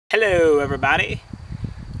Hello everybody.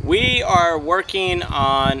 We are working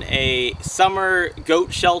on a summer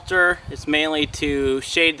goat shelter. It's mainly to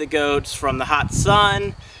shade the goats from the hot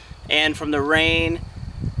sun and from the rain.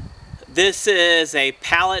 This is a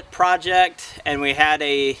pallet project, and we had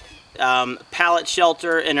a pallet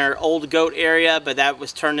shelter in our old goat area, but that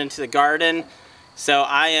was turned into the garden. So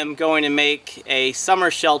I am going to make a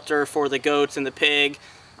summer shelter for the goats and the pig.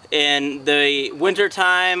 In the winter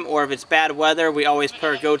time, or if it's bad weather, we always put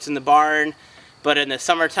our goats in the barn. But in the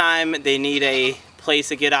summertime, they need a place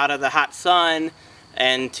to get out of the hot sun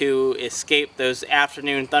and to escape those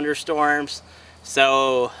afternoon thunderstorms.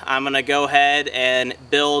 So I'm gonna go ahead and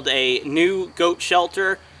build a new goat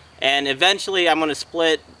shelter, and eventually I'm gonna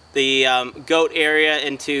split the goat area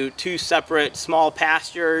into two separate small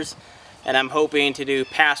pastures, and I'm hoping to do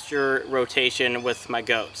pasture rotation with my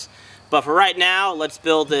goats. But for right now, let's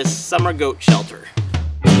build this summer goat shelter.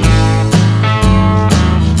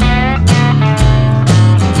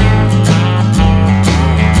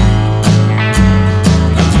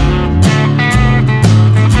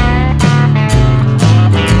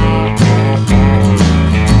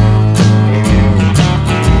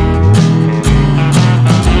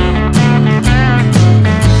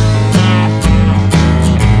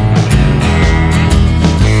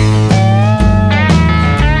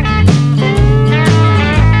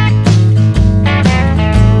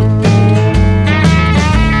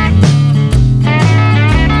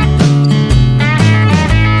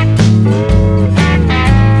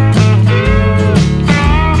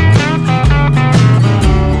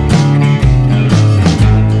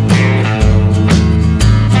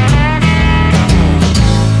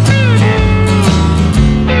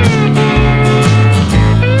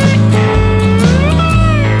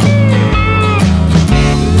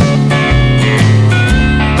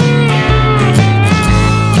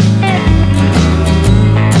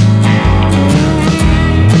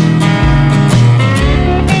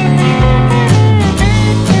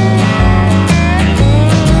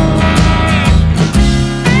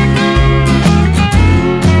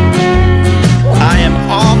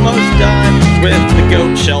 With the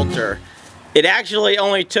goat shelter. It actually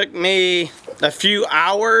only took me a few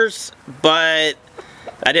hours, but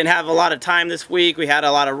I didn't have a lot of time this week. We had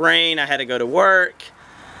a lot of rain. I had to go to work.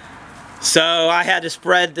 So I had to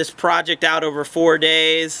spread this project out over 4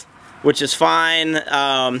 days, which is fine.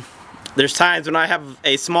 There's times when I have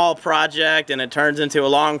a small project and it turns into a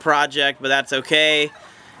long project, but that's okay.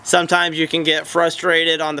 Sometimes you can get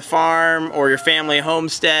frustrated on the farm or your family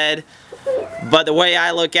homestead. But the way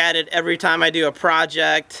I look at it, every time I do a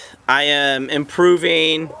project, I am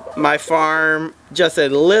improving my farm just a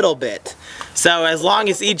little bit. So as long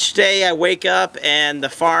as each day I wake up and the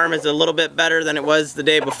farm is a little bit better than it was the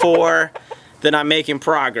day before, then I'm making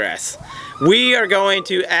progress. We are going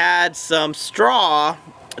to add some straw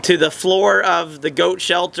to the floor of the goat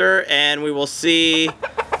shelter, and we will see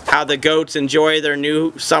how the goats enjoy their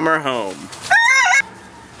new summer home.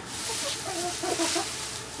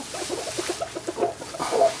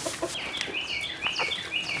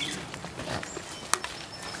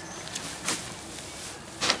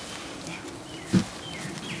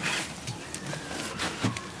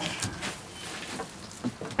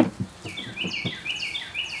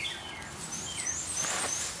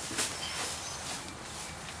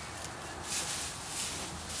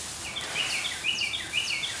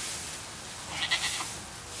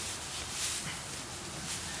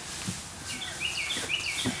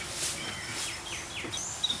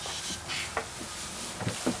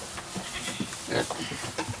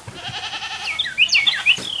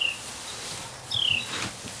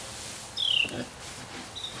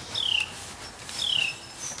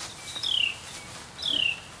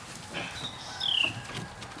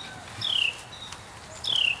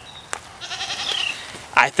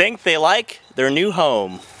 I think they like their new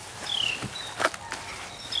home.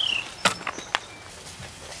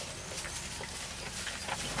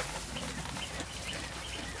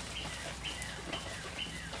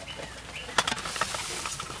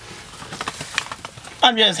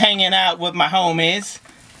 I'm just hanging out with my homies.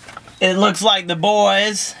 It looks like the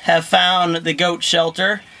boys have found the goat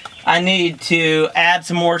shelter. I need to add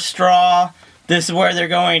some more straw. This is where they're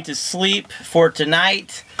going to sleep for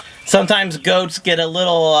tonight. Sometimes goats get a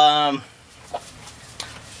little,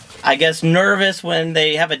 I guess, nervous when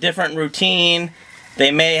they have a different routine.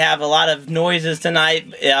 They may have a lot of noises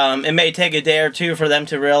tonight. It may take a day or two for them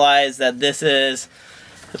to realize that this is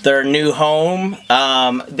their new home.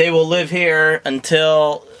 They will live here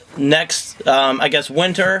until next, I guess,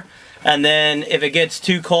 winter. And then if it gets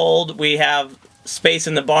too cold, we have space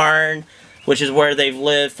in the barn, which is where they've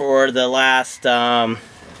lived for the last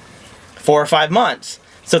 4 or 5 months.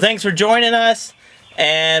 So thanks for joining us,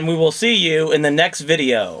 and we will see you in the next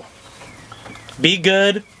video. Be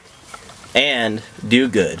good and do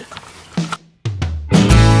good.